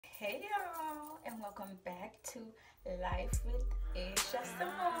Hey y'all, and welcome back to Life with Aisha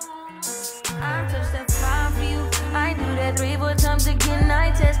Simone. I touched that 5 for you. I do that 3-4 times again.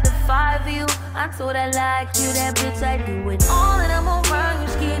 I testify for you. I told I like you, that bitch. I do it all, and I'm around you,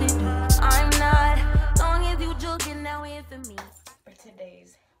 skinny dude. I'm not long as you joking now in for me. For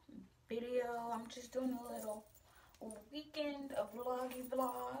today's video, I'm just doing a little weekend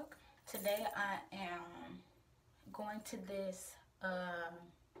vlog. Today I am going to this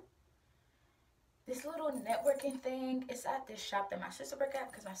little networking thing. It's at this shop that my sister works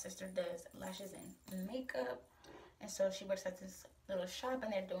at, because my sister does lashes and makeup, and so she works at this little shop,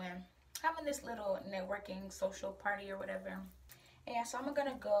 and they're having this little networking social party or whatever. And yeah, so I'm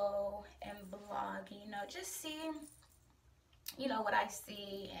gonna go and vlog, just see what I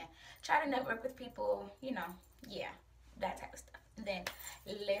see and try to network with people, yeah, that type of stuff. And then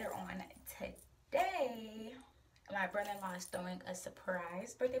later on today, my brother-in-law is throwing a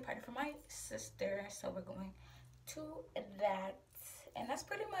surprise birthday party for my sister, so we're going to that. And that's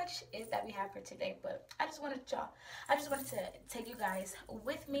pretty much it that we have for today. But I just wanted to take you guys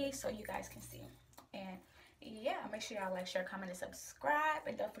with me so you guys can see. And yeah, make sure y'all like, share, comment, and subscribe,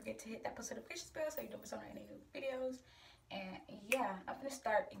 and don't forget to hit that post notification bell so you don't miss out on any new videos. And yeah, I'm gonna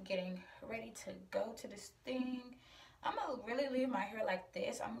start getting ready to go to this thing. I'm gonna really leave my hair like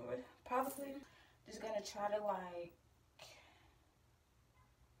this. I'm probably just gonna try to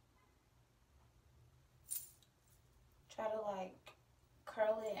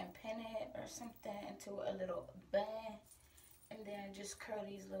curl it and pin it or something into a little bun, and then just curl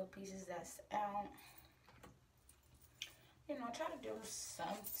these little pieces that's out. Try to do a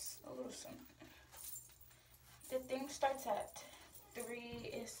little something. The thing starts at 3.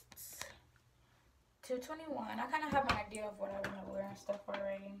 It's 2:21. I kind of have an idea of what I want to wear and stuff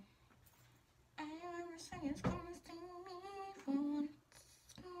already. I remember singing, it's coming to me once,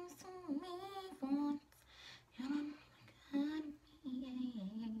 it's coming to me once.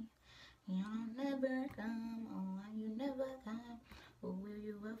 You'll never come, oh, you never come, or will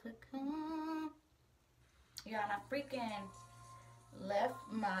you ever come? Yeah, and I freaking left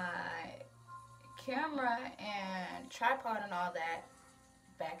my camera and tripod and all that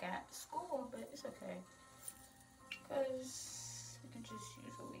back at school, but it's okay, because we can just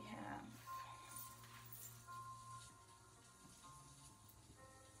use what we have.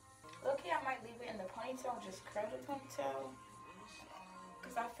 Okay, I might leave it in the ponytail, just curl the ponytail,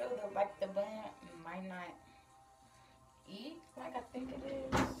 because I feel the bun might not eat like I think it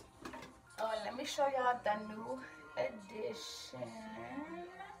is. Oh, let me show y'all the new edition.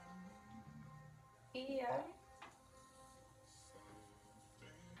 Yeah.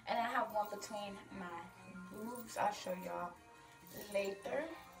 And I have one between my boobs. I'll show y'all later.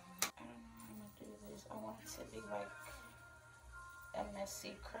 I don't know how I'm gonna do this. I want it to be like a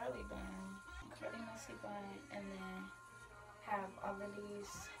messy curly messy bun, and then have all of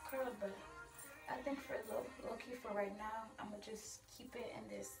these curled. But I think for low key for right now, I'm gonna just keep it in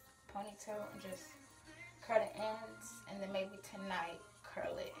this ponytail and just curl the ends, and then maybe tonight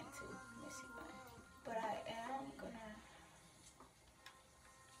curl it into messy bun. But I am gonna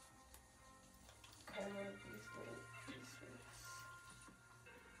curl these little pieces.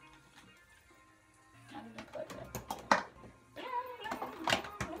 I'm gonna plug it up.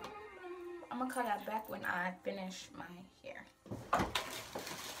 I'm gonna call y'all back when I finish my hair.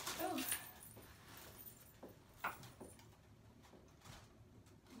 Ooh.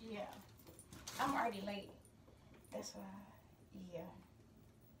 Yeah, I'm already late. That's why, yeah.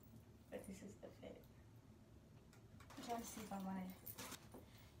 But this is the fit. I'm trying to see if I want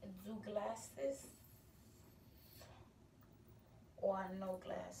to do glasses or no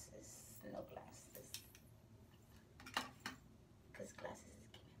glasses. No glasses. Because glasses is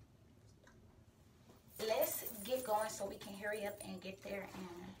cute. Let's get going so we can hurry up and get there,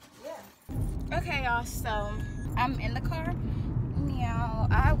 and yeah. Okay, y'all, so I'm in the car. Meow.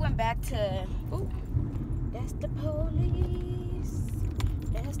 I went back to, ooh, that's the police.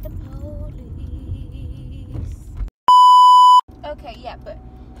 That's the police. Okay, yeah, but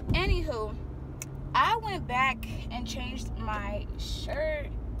anywho, I went back and changed my shirt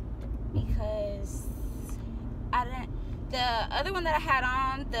because the other one that I had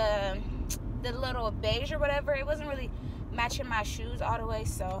on, the little beige or whatever, it wasn't really matching my shoes all the way,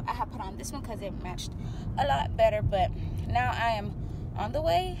 so I had put on this one because it matched a lot better. But now I am on the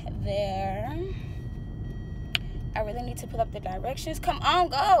way there. I really need to pull up the directions. Come on,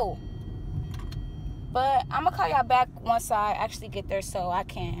 go. But I'm gonna call y'all back once I actually get there so I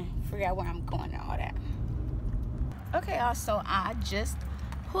can figure out where I'm going and all that. Okay, y'all, so I just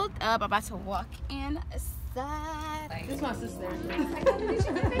pulled up. I'm about to walk inside. This is my sister.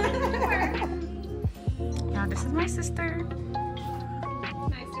 is my sister.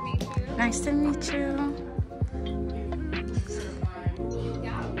 Nice to meet you. Nice to meet you.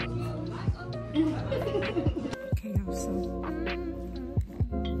 Okay, y'all, so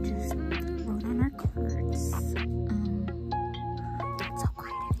just wrote on our cards. It's so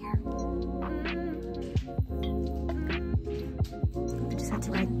quiet in here. We just had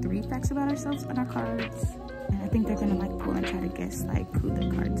to write 3 facts about ourselves on our cards. And I think they're gonna like pull and try to guess like who the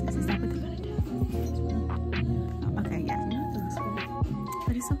cards is. Is that what they're gonna do? Okay, yeah.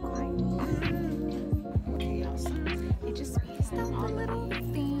 But it's so quiet. Okay, y'all, so it just spaced out the little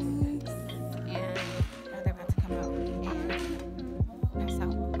things. And now they're about to come out and pass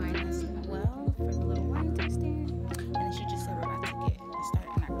out wine as well for the little wine tasting. And then she just said we're about to get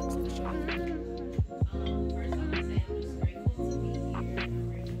started in our close section. First, I want to say I'm just grateful to be here. I'm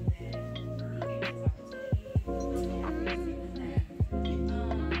grateful that you gave us opportunity.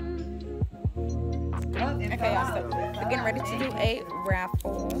 Okay, y'all, so we're getting ready to do a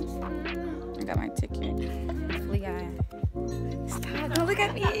raffle. I got my ticket. Hopefully, stop! Don't look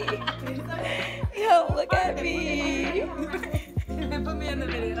at me. Yo, look at me. Put me in the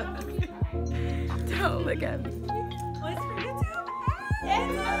video. Don't look at me. What's for YouTube?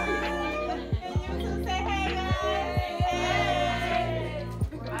 Yes. And YouTube say hey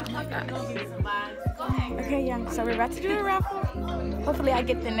guys. Go ahead. Okay, yeah. So we're about to do a raffle. Hopefully, I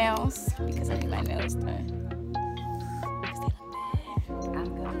get the nails because I need my nails done.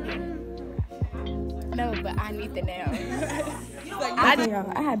 No, but I need the nails. Okay,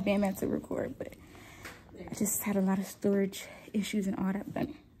 y'all, I had Bandman to record, but I just had a lot of storage issues and all that. But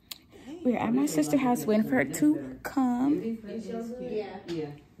we're at my sister's house waiting for her to come.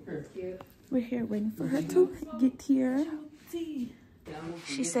 We're here waiting for her to get here.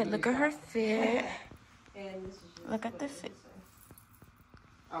 She said, look at her fit. Look at the fit.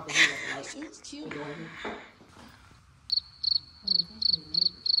 It's cute.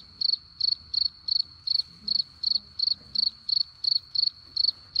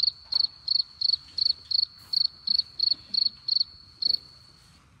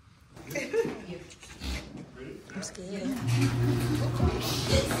 I'm scared.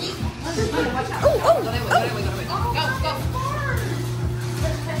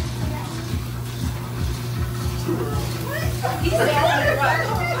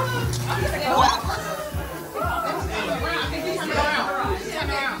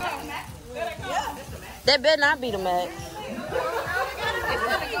 That better not be the max.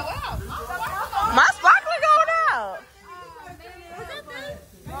 My sparkler going out.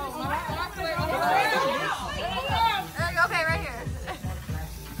 Okay, right here.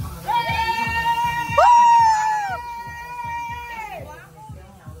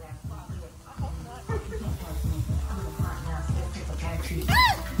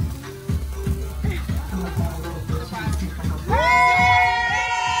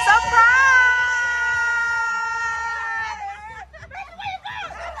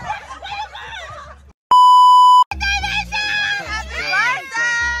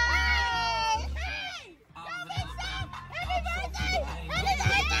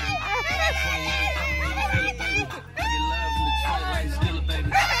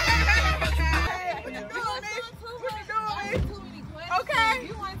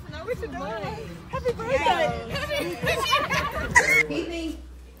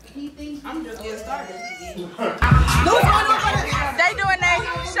 I'm just getting started. They doing their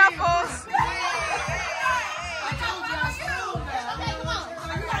shuffles.